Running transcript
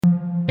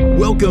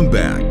Welcome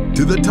back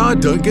to the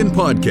Todd Duncan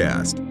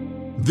Podcast.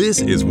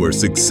 This is where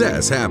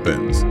success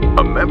happens.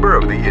 A member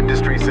of the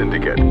Industry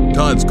Syndicate,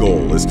 Todd's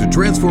goal is to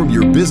transform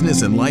your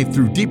business and life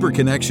through deeper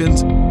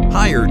connections,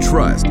 higher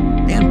trust,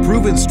 and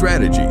proven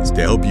strategies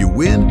to help you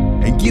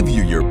win and give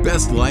you your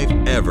best life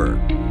ever.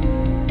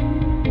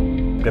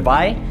 If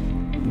I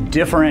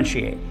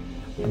differentiate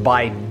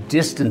by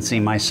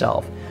distancing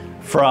myself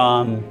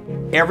from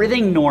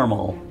everything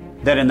normal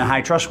that in the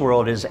high trust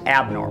world is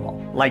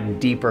abnormal, like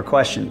deeper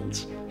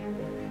questions,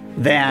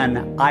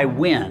 then I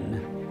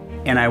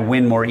win, and I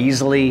win more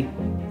easily,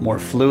 more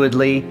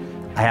fluidly.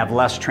 I have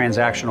less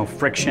transactional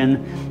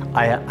friction.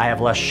 I have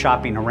less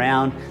shopping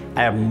around.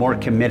 I have more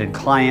committed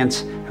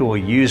clients who will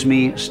use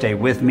me, stay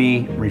with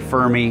me,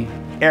 refer me.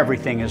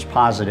 Everything is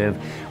positive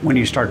when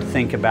you start to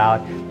think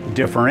about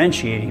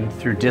differentiating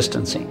through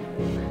distancing.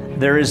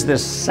 There is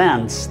this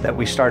sense that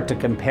we start to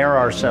compare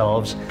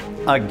ourselves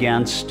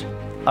against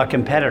a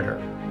competitor.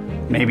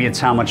 Maybe it's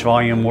how much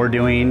volume we're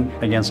doing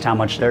against how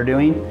much they're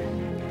doing.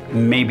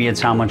 Maybe it's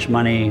how much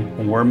money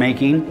we're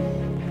making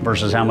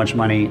versus how much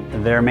money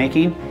they're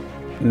making.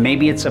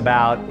 Maybe it's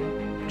about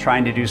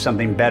trying to do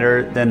something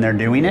better than they're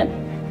doing it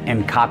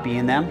and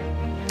copying them.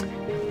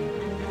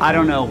 I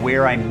don't know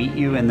where I meet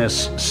you in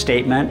this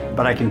statement,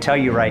 but I can tell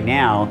you right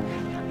now,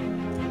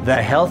 the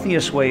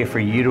healthiest way for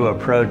you to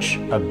approach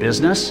a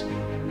business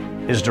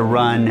is to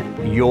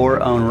run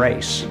your own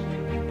race,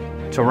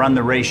 to run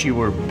the race you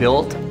were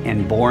built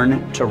and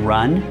born to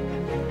run.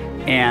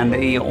 And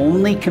the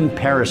only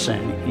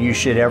comparison you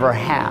should ever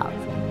have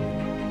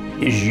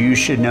is you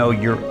should know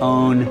your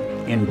own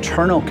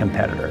internal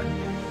competitor,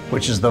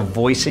 which is the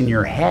voice in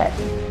your head,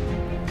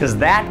 because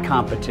that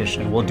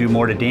competition will do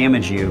more to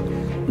damage you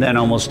than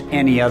almost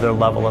any other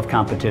level of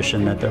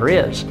competition that there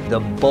is. The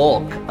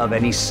bulk of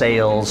any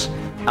sales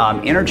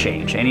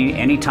interchange,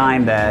 any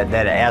time that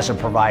as a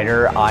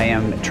provider I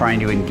am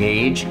trying to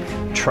engage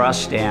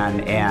trust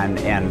and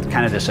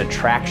kind of this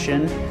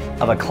attraction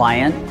of a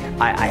client,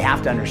 I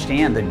have to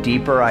understand the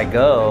deeper I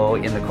go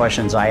in the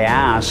questions I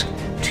ask,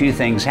 two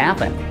things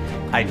happen.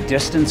 I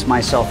distance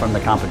myself from the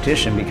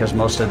competition because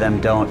most of them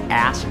don't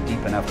ask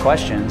deep enough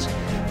questions,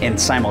 and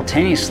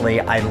simultaneously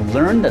I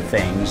learn the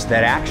things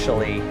that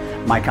actually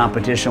my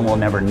competition will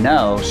never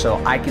know,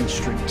 so I can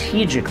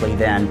strategically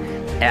then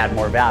add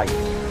more value.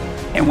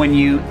 And when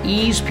you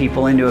ease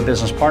people into a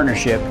business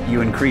partnership,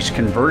 you increase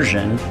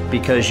conversion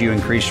because you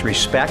increase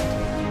respect,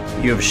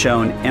 you have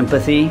shown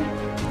empathy,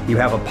 you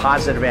have a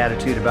positive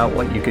attitude about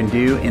what you can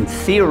do, and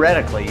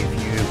theoretically,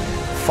 if you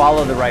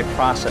follow the right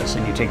process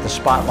and you take the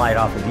spotlight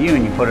off of you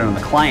and you put it on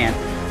the client,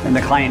 then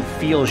the client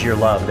feels your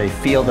love. They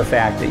feel the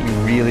fact that you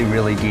really,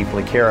 really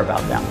deeply care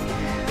about them.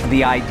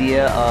 The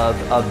idea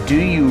of do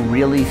you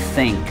really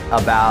think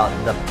about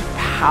the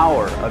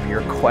power of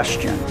your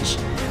questions?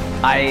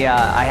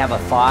 I have a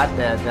thought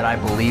that I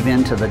believe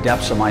in to the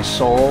depths of my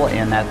soul,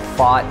 and that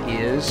thought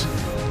is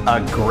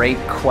a great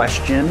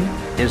question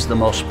is the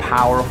most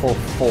powerful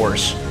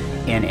force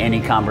in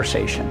any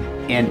conversation,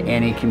 in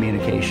any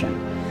communication.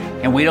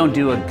 And we don't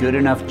do a good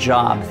enough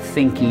job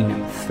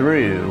thinking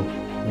through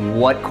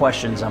what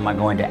questions am I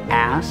going to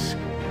ask,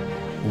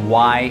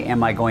 why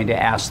am I going to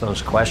ask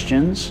those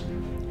questions,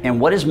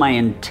 and what is my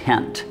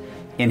intent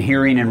in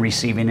hearing and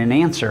receiving an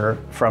answer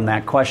from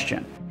that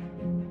question.